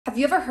Have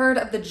you ever heard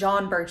of the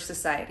John Birch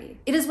Society?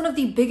 It is one of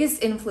the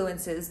biggest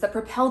influences that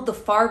propelled the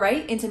far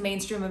right into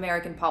mainstream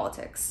American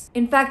politics.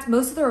 In fact,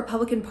 most of the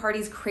Republican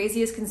Party's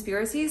craziest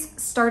conspiracies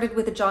started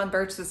with the John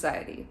Birch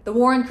Society. The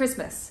War on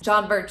Christmas,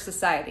 John Birch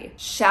Society.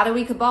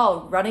 Shadowy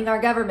cabal running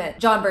our government,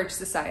 John Birch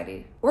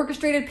Society.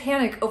 Orchestrated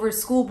panic over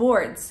school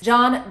boards,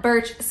 John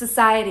Birch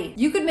Society.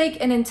 You could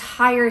make an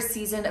entire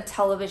season of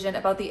television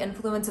about the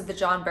influence of the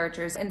John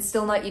Birchers and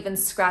still not even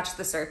scratch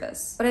the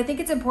surface. But I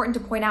think it's important to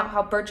point out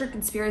how Bircher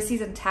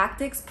conspiracies and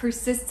tactics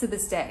persist to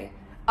this day,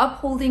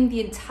 upholding the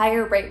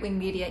entire right-wing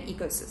media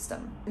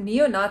ecosystem.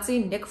 Neo-Nazi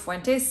Nick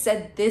Fuentes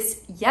said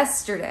this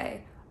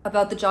yesterday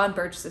about the John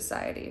Birch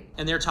Society.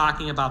 And they're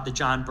talking about the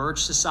John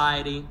Birch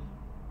Society,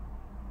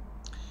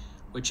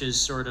 which is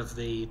sort of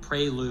the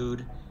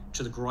prelude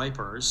to the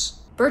Groypers.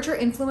 Bircher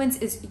influence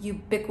is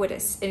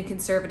ubiquitous in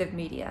conservative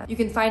media. You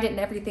can find it in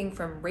everything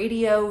from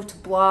radio to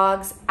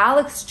blogs.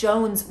 Alex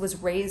Jones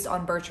was raised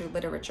on Bircher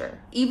literature.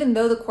 Even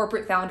though the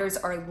corporate founders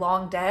are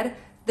long dead,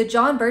 the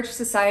John Birch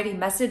Society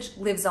message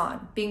lives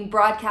on, being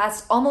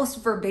broadcast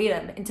almost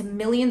verbatim into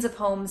millions of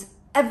homes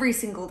every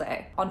single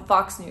day on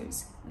Fox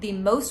News, the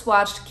most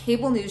watched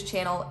cable news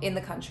channel in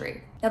the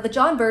country. Now, the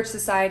John Birch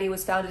Society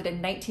was founded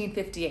in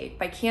 1958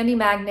 by candy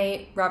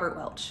magnate Robert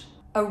Welch.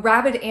 A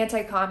rabid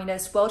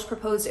anti-communist, Welch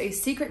proposed a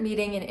secret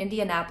meeting in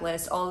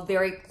Indianapolis, all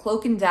very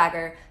cloak and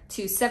dagger,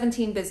 to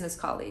 17 business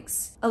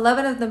colleagues.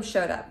 11 of them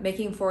showed up,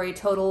 making for a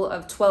total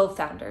of 12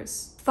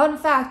 founders. Fun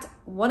fact,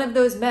 one of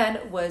those men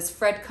was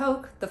Fred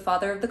Koch, the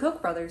father of the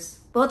Koch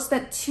brothers. Welch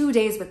spent 2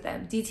 days with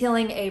them,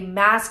 detailing a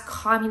mass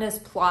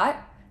communist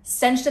plot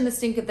cinched in the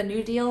stink of the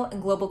New Deal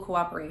and global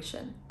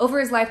cooperation. Over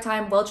his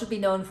lifetime, Welch would be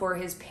known for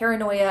his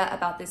paranoia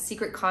about this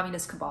secret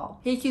communist cabal.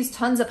 He accused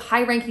tons of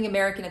high-ranking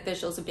American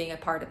officials of being a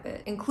part of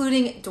it,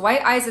 including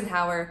Dwight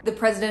Eisenhower, the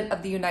President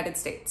of the United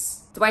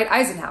States. Dwight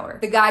Eisenhower,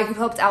 the guy who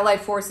helped Allied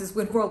forces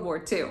win World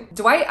War II.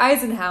 Dwight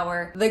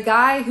Eisenhower, the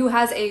guy who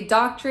has a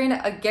doctrine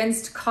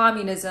against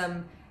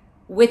communism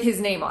with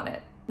his name on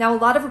it. Now, a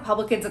lot of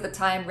Republicans at the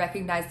time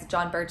recognized the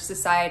John Birch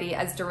Society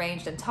as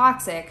deranged and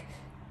toxic,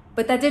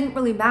 but that didn't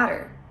really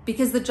matter,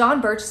 because the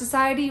John Birch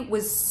Society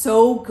was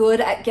so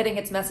good at getting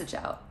its message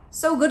out.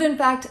 So good, in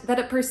fact, that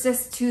it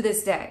persists to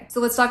this day.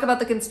 So let's talk about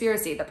the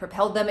conspiracy that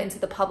propelled them into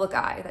the public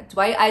eye, that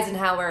Dwight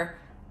Eisenhower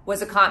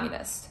was a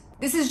communist.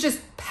 This is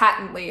just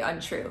patently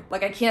untrue.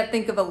 Like, I can't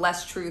think of a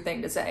less true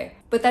thing to say.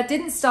 But that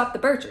didn't stop the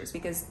Birchers,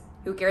 because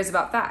who cares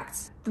about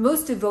facts? The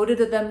most devoted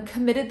of them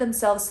committed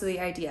themselves to the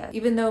idea,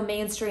 even though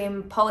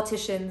mainstream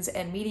politicians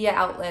and media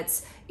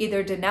outlets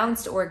either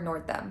denounced or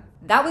ignored them.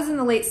 That was in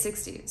the late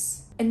 60s.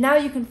 And now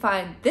you can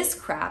find this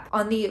crap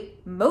on the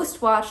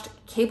most watched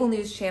cable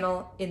news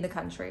channel in the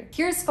country.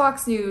 Here's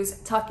Fox News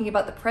talking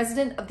about the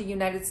President of the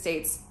United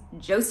States,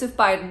 Joseph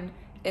Biden,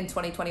 in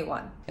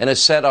 2021. In a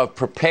set of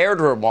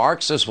prepared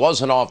remarks, this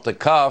wasn't off the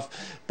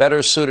cuff,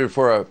 better suited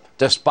for a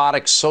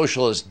despotic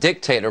socialist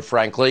dictator,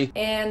 frankly.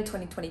 And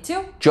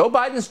 2022. Joe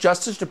Biden's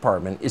Justice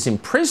Department is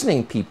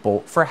imprisoning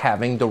people for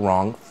having the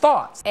wrong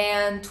thoughts.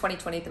 And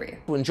 2023.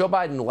 When Joe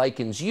Biden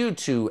likens you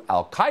to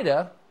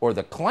Al-Qaeda or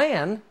the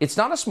Klan, it's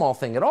not a small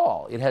thing at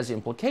all. It has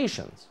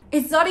implications.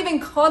 It's not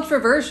even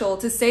controversial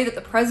to say that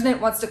the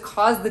president wants to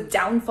cause the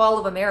downfall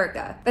of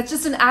America. That's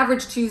just an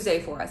average Tuesday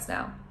for us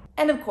now.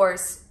 And of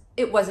course,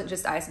 it wasn't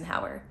just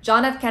Eisenhower.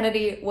 John F.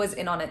 Kennedy was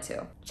in on it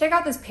too. Check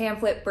out this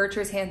pamphlet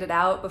Birchers handed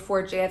out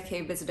before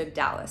JFK visited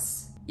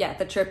Dallas. Yeah,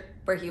 the trip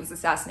where he was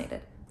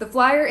assassinated. The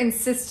flyer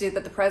insisted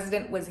that the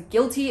president was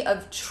guilty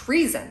of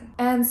treason,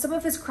 and some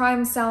of his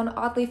crimes sound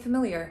oddly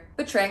familiar.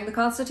 Betraying the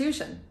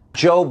Constitution.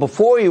 Joe,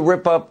 before you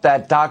rip up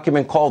that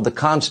document called the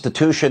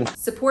Constitution,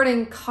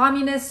 supporting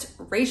communist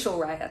racial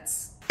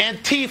riots.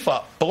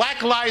 Antifa,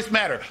 Black Lives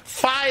Matter,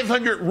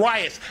 500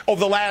 riots over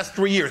the last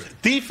 3 years.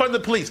 Defund the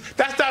police.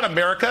 That's not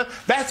America.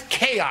 That's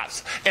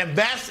chaos. And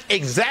that's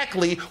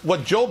exactly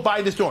what Joe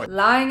Biden is doing.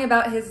 Lying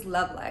about his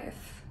love life.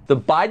 The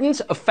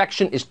Biden's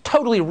affection is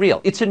totally real.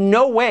 It's in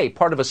no way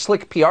part of a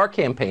slick PR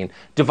campaign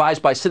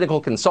devised by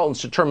cynical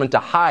consultants determined to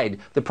hide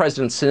the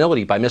president's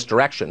senility by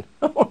misdirection.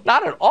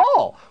 Not at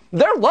all.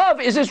 Their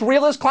love is as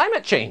real as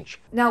climate change.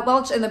 Now,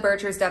 Welch and the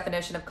Birchers'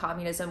 definition of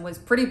communism was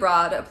pretty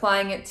broad,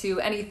 applying it to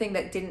anything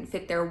that didn't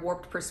fit their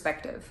warped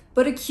perspective.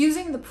 But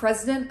accusing the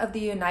President of the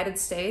United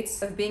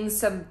States of being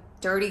some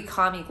dirty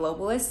commie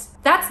globalist,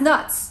 that's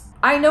nuts.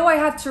 I know I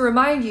have to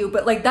remind you,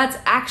 but like, that's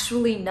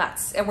actually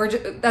nuts.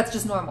 And that's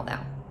just normal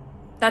now.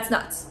 That's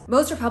nuts.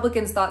 Most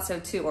Republicans thought so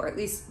too, or at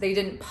least they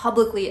didn't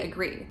publicly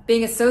agree.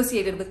 Being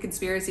associated with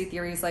conspiracy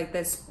theories like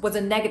this was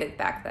a negative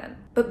back then.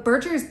 But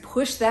Birchers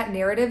pushed that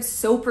narrative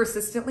so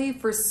persistently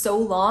for so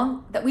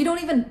long that we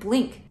don't even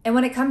blink. And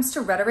when it comes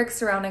to rhetoric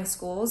surrounding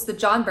schools, the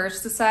John Birch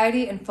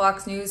Society and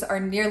Fox News are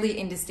nearly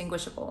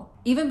indistinguishable.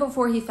 Even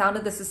before he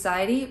founded the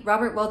society,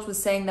 Robert Welch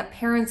was saying that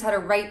parents had a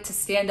right to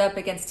stand up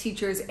against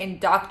teachers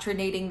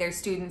indoctrinating their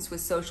students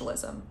with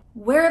socialism.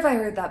 Where have I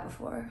heard that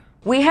before?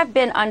 We have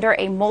been under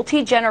a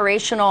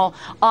multi-generational,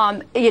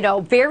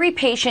 very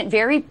patient,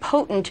 very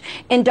potent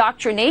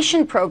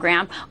indoctrination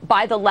program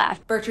by the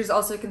left. Bircher's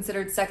also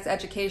considered sex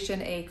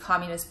education a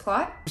communist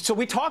plot. So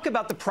we talk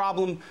about the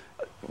problem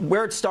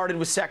where it started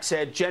with sex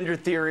ed, gender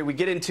theory. We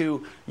get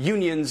into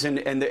unions and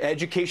the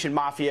education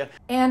mafia.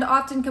 And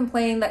often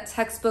complain that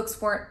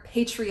textbooks weren't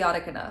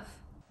patriotic enough.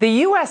 The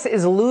U.S.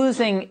 is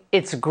losing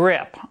its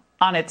grip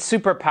on its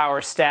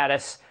superpower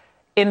status,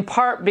 in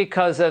part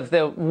because of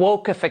the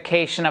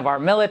wokeification of our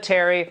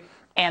military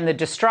and the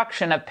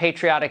destruction of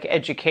patriotic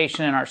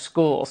education in our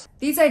schools.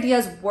 These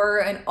ideas were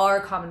and are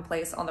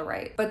commonplace on the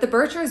right, but the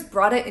Birchers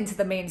brought it into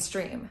the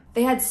mainstream.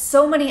 They had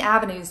so many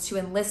avenues to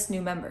enlist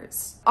new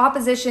members.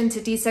 Opposition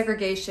to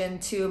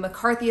desegregation, to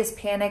McCarthyist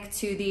panic,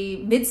 to the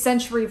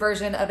mid-century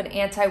version of an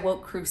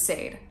anti-woke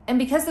crusade. And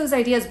because those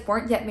ideas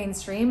weren't yet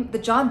mainstream, the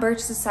John Birch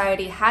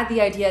Society had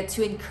the idea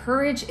to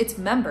encourage its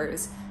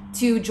members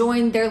to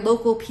join their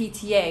local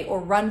PTA or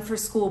run for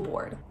school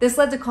board. This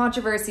led to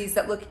controversies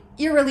that look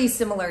eerily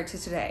similar to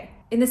today.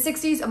 In the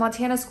 60s, a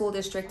Montana school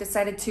district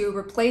decided to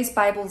replace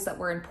Bibles that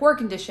were in poor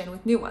condition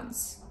with new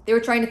ones. They were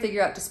trying to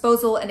figure out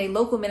disposal, and a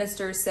local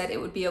minister said it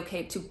would be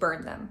okay to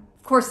burn them.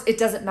 Of course, it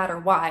doesn't matter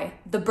why.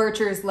 The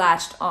Birchers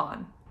latched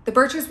on. The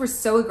Birchers were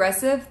so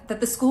aggressive that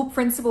the school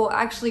principal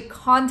actually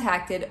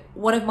contacted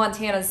one of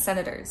Montana's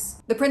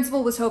senators. The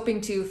principal was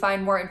hoping to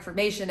find more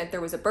information if there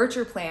was a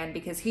Bircher plan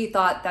because he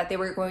thought that they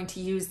were going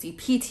to use the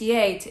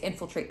PTA to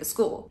infiltrate the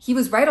school. He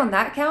was right on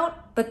that count,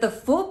 but the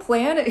full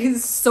plan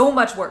is so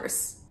much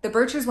worse. The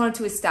Birchers wanted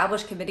to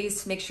establish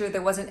committees to make sure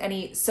there wasn't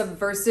any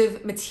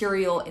subversive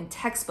material in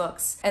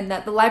textbooks and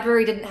that the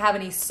library didn't have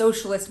any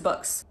socialist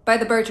books, by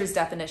the Birchers'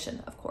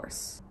 definition, of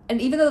course. And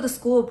even though the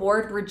school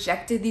board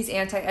rejected these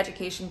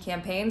anti-education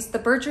campaigns, the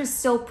Birchers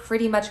still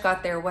pretty much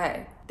got their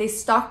way. They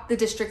stalked the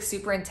district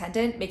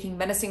superintendent, making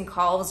menacing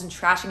calls and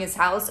trashing his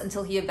house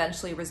until he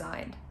eventually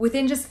resigned.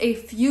 Within just a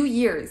few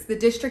years, the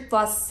district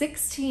lost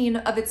 16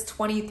 of its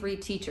 23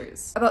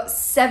 teachers, about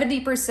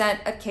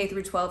 70% of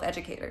K-12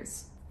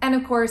 educators. And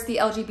of course, the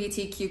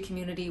LGBTQ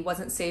community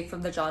wasn't safe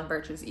from the John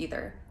Birchers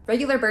either.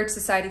 Regular Birch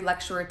Society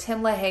lecturer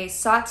Tim LaHaye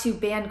sought to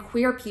ban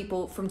queer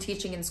people from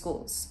teaching in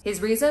schools.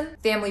 His reason?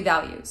 Family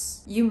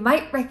values. You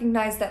might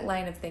recognize that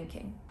line of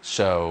thinking.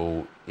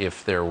 So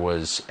if there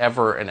was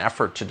ever an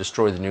effort to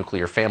destroy the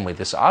nuclear family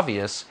this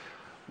obvious,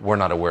 we're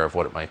not aware of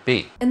what it might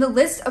be. And the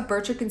list of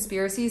Bircher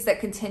conspiracies that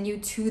continue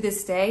to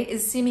this day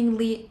is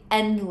seemingly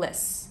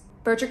endless.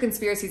 Bircher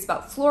conspiracies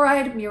about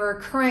fluoride mirror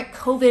current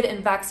COVID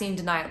and vaccine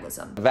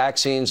denialism.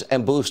 Vaccines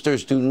and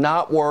boosters do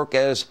not work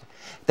as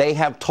they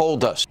have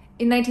told us.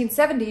 In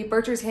 1970,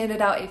 Birchers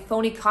handed out a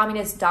phony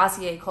communist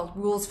dossier called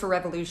Rules for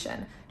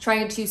Revolution,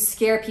 trying to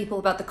scare people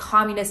about the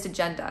communist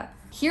agenda.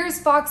 Here's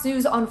Fox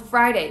News on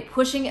Friday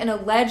pushing an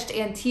alleged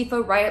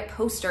Antifa riot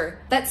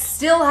poster that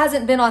still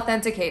hasn't been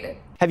authenticated.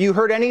 Have you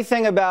heard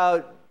anything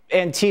about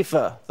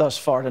Antifa thus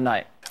far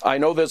tonight? I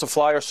know there's a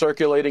flyer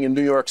circulating in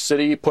New York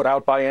City put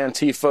out by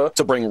Antifa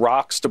to bring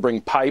rocks, to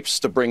bring pipes,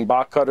 to bring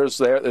box cutters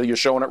there. You're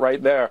showing it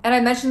right there. And I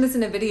mentioned this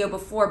in a video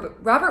before,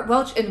 but Robert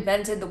Welch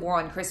invented the war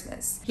on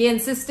Christmas. He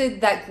insisted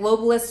that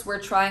globalists were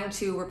trying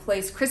to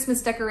replace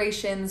Christmas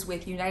decorations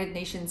with United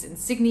Nations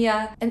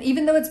insignia. And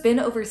even though it's been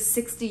over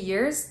 60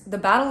 years, the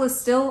battle is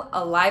still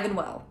alive and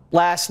well.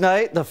 Last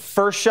night, the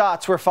first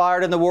shots were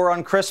fired in the war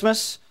on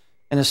Christmas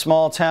in a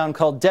small town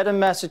called Dedham,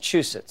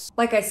 Massachusetts.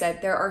 Like I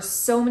said, there are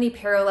so many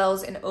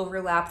parallels and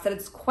overlaps that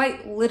it's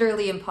quite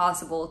literally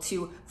impossible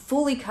to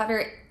fully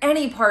cover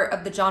any part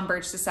of the John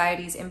Birch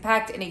Society's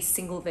impact in a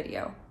single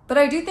video. But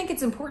I do think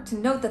it's important to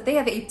note that they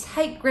have a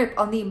tight grip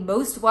on the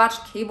most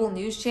watched cable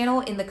news channel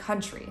in the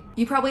country.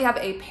 You probably have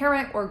a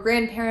parent or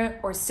grandparent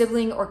or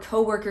sibling or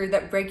coworker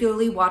that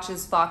regularly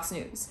watches Fox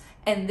News,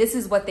 and this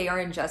is what they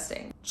are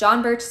ingesting.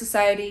 John Birch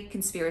Society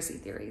conspiracy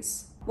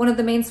theories. One of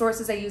the main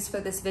sources I use for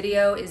this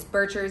video is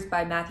Birchers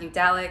by Matthew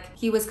Dallek.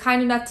 He was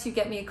kind enough to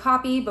get me a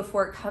copy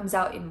before it comes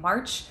out in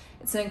March.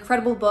 It's an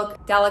incredible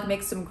book. Dallek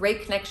makes some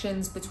great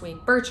connections between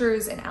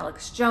Birchers and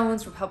Alex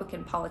Jones,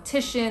 Republican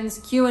politicians,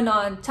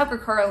 QAnon, Tucker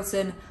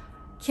Carlson.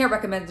 Can't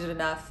recommend it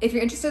enough. If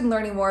you're interested in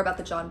learning more about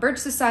the John Birch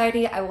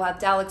Society, I will have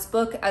Dallek's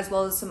book as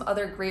well as some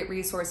other great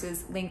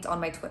resources linked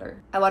on my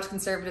Twitter. I watch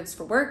conservatives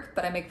for work,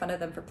 but I make fun of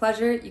them for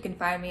pleasure. You can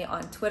find me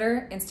on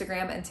Twitter,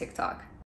 Instagram, and TikTok.